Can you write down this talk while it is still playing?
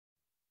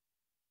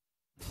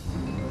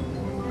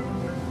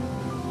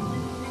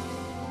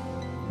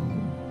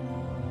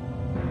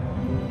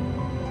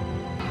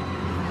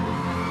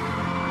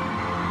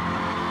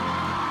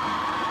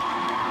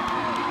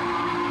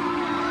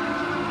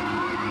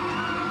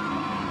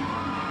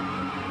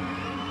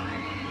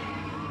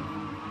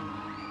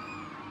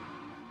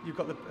you've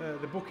got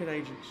the booking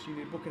agents. You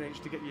need booking agents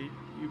to get your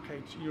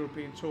UK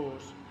European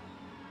tours.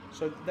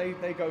 So they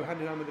go hand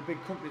in hand with the big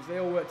companies. They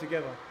all work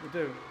together. They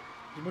do,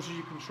 as much as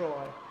you can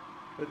try,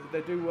 but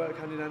they do work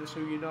hand in hand. So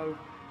you know.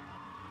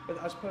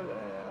 But I suppose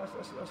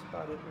that's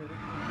about it, really.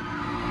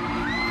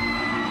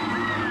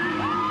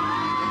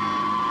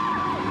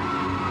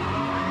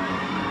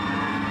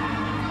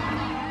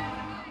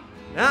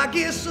 I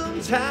guess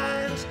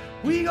sometimes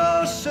we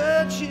go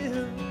searching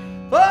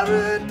for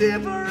a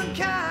different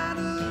kind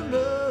of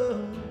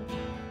love,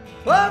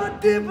 for a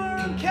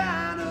different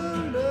kind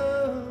of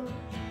love,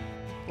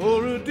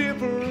 for a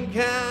different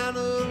kind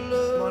of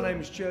love. My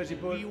name is Jersey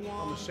Bud.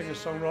 I'm a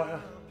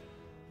singer-songwriter,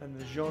 and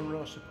the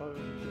genre, I suppose,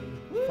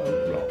 is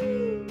folk rock.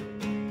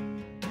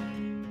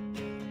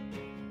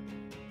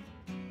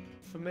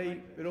 For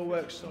me, it all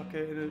works like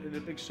in a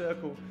big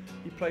circle.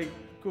 You play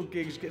good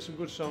gigs, get some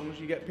good songs,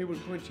 you get people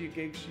to come into your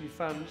gigs, your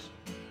fans,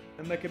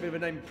 and make a bit of a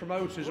name.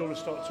 Promoters all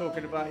start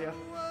talking about you,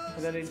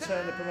 and then in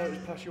turn the promoters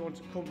pass you on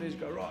to companies,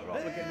 go, right,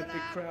 we're getting a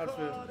big crowd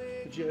for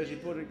Jersey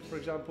Bud, for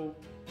example.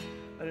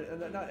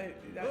 And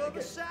that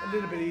gets a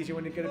little bit easier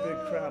when you get a big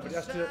crowd, but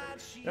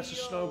that's a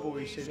snowball,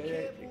 you see.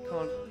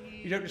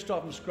 You don't just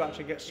start from scratch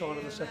and get signed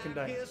on the second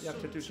day. You have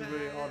to do some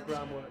really hard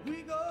groundwork.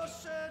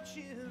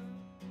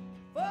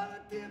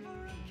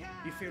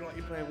 You feel like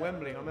you're playing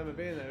Wembley. I remember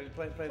being there,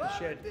 playing the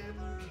Shed,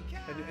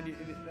 and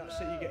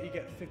that's it. You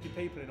get 50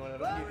 people in or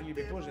whatever, and you'd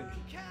be buzzing.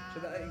 So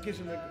that it gives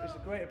them it's a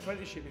great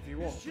apprenticeship if you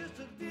want. It's just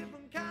a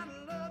different kind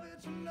of love.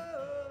 It's a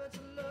love. It's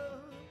a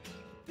love.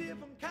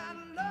 Different kind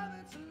of love.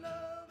 It's a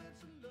love.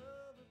 It's a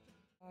love.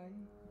 I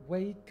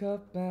wake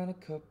up and a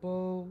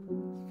couple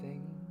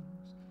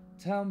things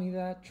tell me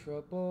that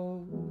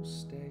trouble will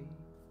stay.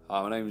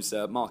 Hi, my name's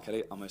Mark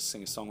Elliott. I'm a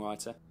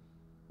singer-songwriter.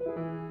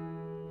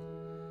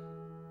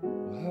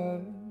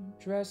 Her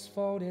dress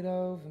folded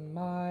over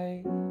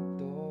my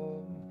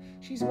door.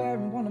 She's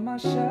wearing one of my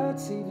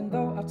shirts even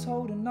though I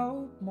told her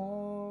no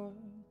more.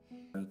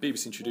 And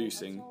BBC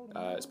Introducing,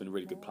 it's been a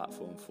really good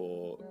platform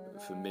for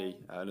me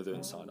and other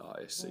inside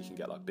artists, so you can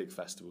get like big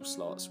festival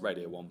slots,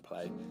 Radio 1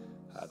 play,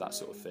 that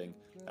sort of thing.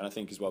 And I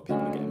think as well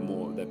people are getting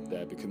more,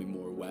 they're becoming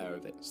more aware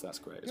of it, so that's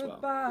great as well.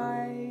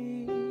 Goodbye,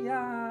 and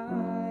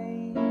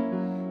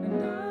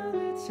now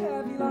it's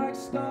heavy like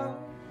stone.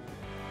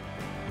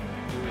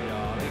 Do it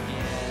all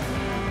again.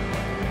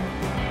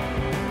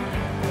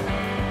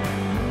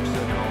 So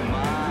don't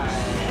mind.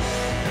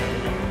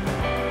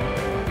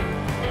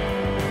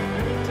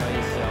 Tell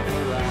yourself a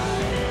lie.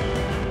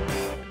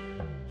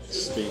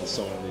 Being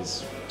signed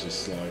is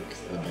just like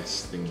the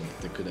best thing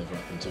that could ever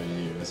happen to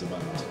you as a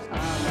band. I'm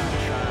not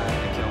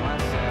trying to kill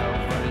myself,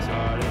 but it's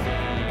hard to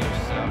think of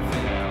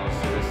something else.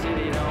 So the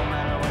city don't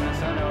matter when the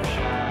sun don't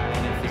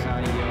shine. If it's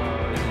not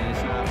yours and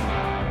it's not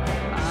mine.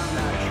 I'm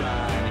not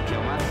trying to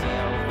kill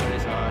myself, but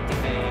it's hard to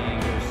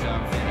think of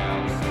something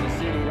else. So the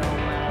city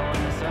don't matter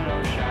when the sun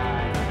don't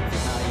shine. If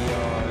it's not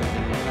yours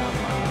and it's not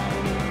mine.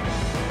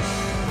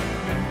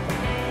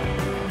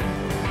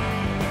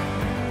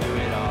 Do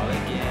it all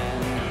again.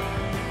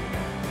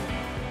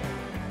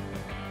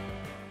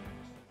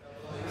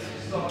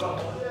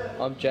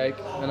 I'm Jake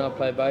and I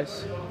play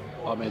bass.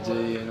 I'm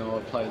Eddie and I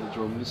play the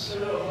drums.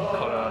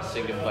 I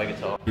sing and play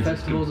guitar.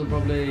 Festivals are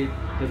probably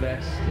the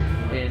best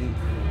in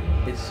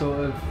it's sort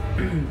of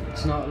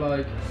it's not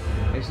like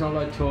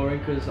touring,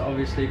 because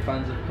obviously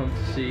fans have come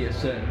to see a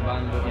certain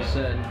band or a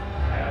certain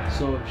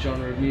sort of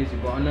genre of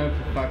music, but I know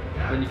for a fact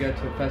when you go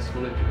to a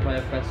festival, if you play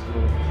a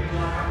festival,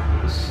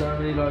 there's so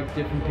many like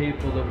different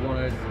people that want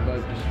to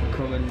like just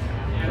come and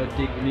like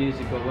dig the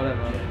music or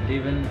whatever.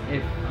 Even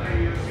if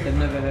they've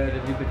never heard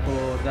of you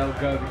before, they'll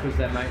go because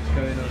their mate's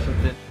going or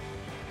something.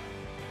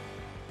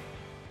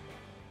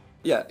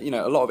 Yeah, you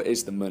know, a lot of it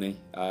is the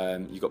money.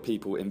 You've got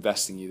people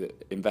investing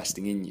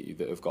in you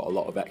that have got a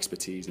lot of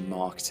expertise in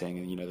marketing,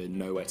 and you know they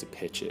know where to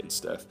pitch it and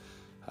stuff.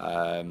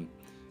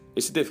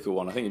 It's a difficult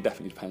one. I think it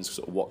definitely depends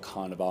sort of what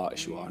kind of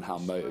artist you are and how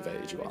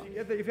motivated you are.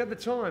 If you had the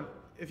time,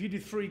 if you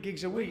did 3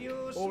 gigs a week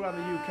all around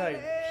the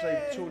UK,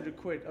 say 200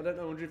 quid, I don't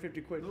know,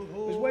 150 quid,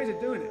 there's ways of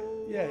doing it.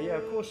 Yeah,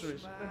 of course there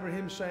is. I remember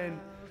him saying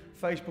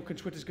Facebook and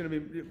Twitter's going to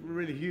be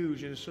really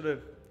huge, and sort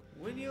of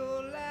a bit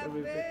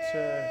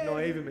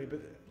naive of me,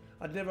 but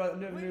I never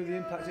knew the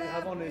impact it would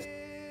have on this.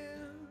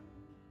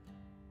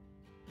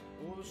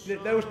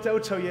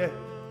 They'll tell you,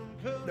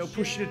 they'll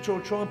push you to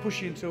try and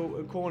push you into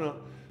a corner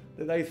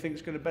that they think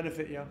is going to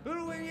benefit you.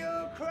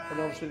 And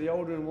obviously, the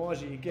older and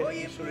wiser you get,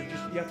 you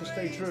have to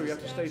stay true. You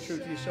have to stay true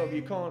to yourself.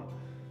 You can't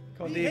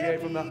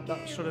deviate from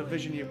that sort of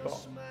vision you've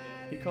got.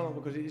 You can't,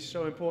 because it's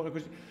so important.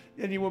 Because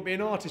then you wouldn't be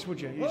an artist, would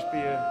you? You'd just be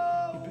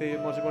might as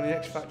well go on the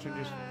X Factor and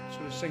just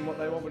sort of sing what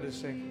they wanted to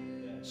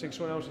sing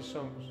someone else's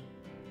songs.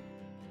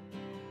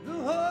 The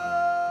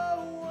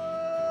whole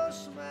world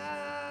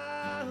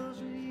smiles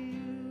at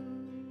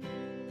you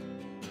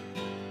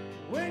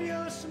when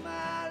you're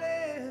smiling.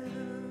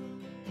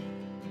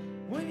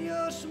 When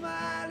you're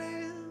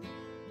smiling,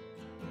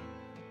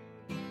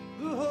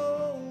 the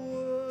whole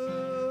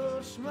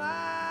world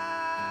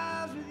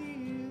smiles with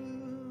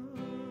you.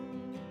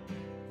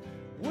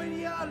 When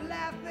you're start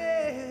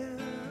laughing,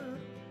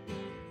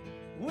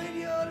 when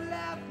you're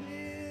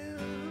laughing,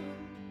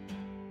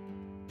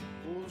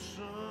 oh, the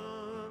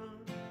sun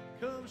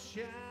comes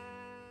shining.